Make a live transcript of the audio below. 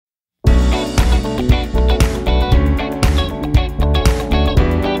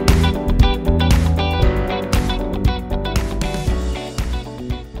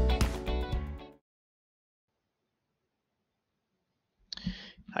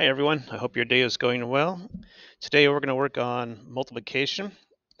Hi everyone, I hope your day is going well. Today we're going to work on multiplication,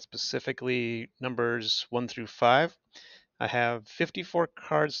 specifically numbers 1 through 5. I have 54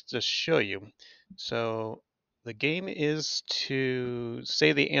 cards to show you. So the game is to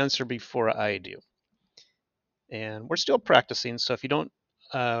say the answer before I do. And we're still practicing, so if you don't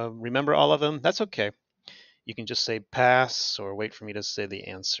remember all of them, that's okay. You can just say pass or wait for me to say the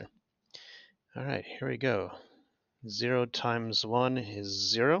answer. All right, here we go. 0 times 1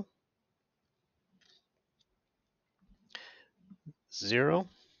 is 0. 0,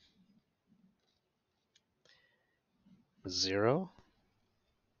 0,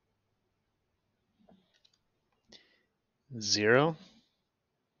 0.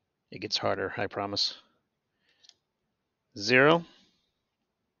 It gets harder, I promise. 0,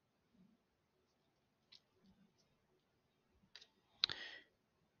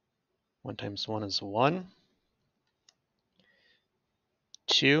 1 times 1 is 1.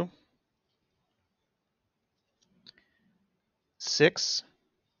 2, 6,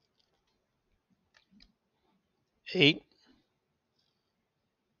 8,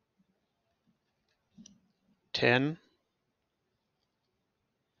 10,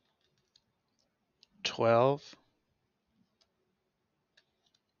 12,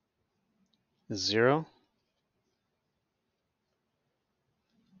 0,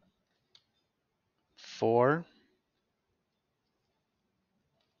 4,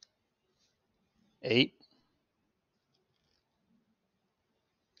 8,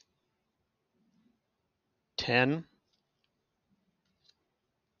 10,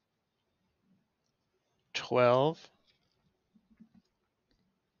 12,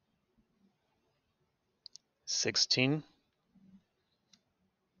 16,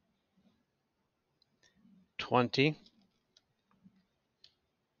 20,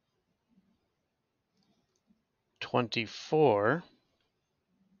 24,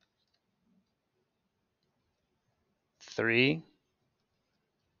 3,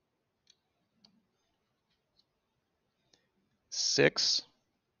 6,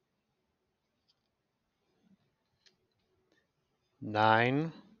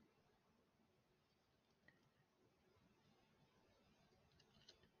 9,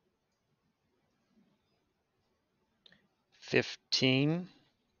 15,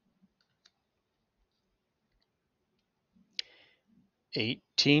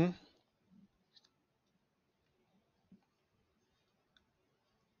 18,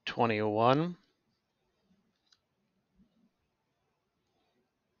 21,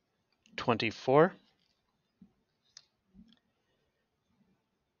 24,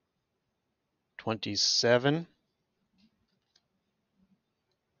 27,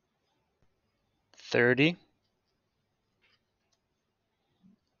 30,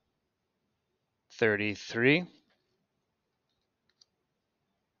 33,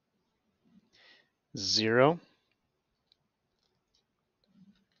 0,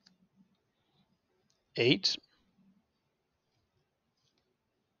 8,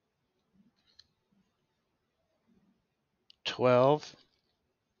 12,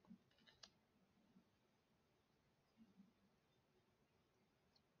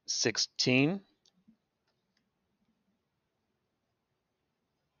 16,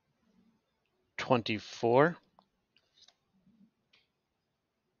 24,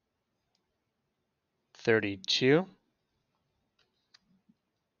 32,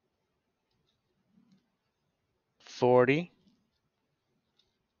 40,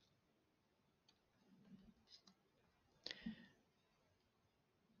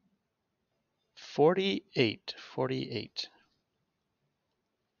 48, 48,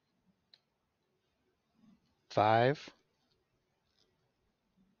 5,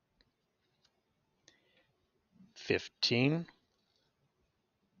 15,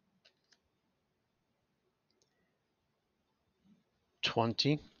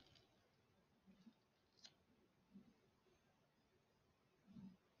 20,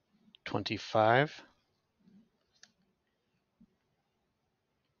 25,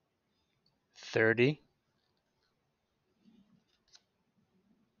 30,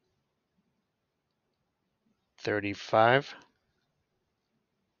 35,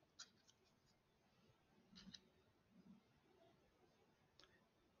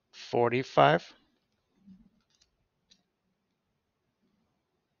 45,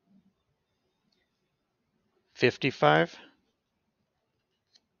 55,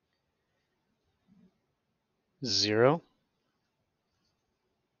 0,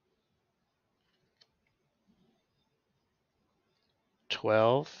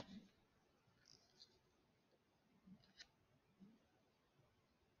 12,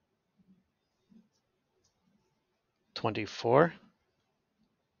 24,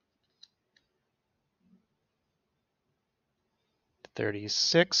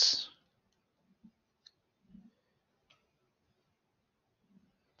 36,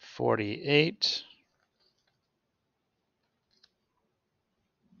 48,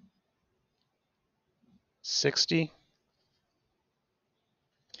 60,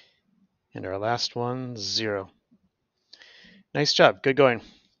 and our last one, 0. Nice job. Good going.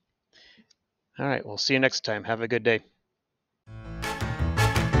 All right, we'll see you next time. Have a good day.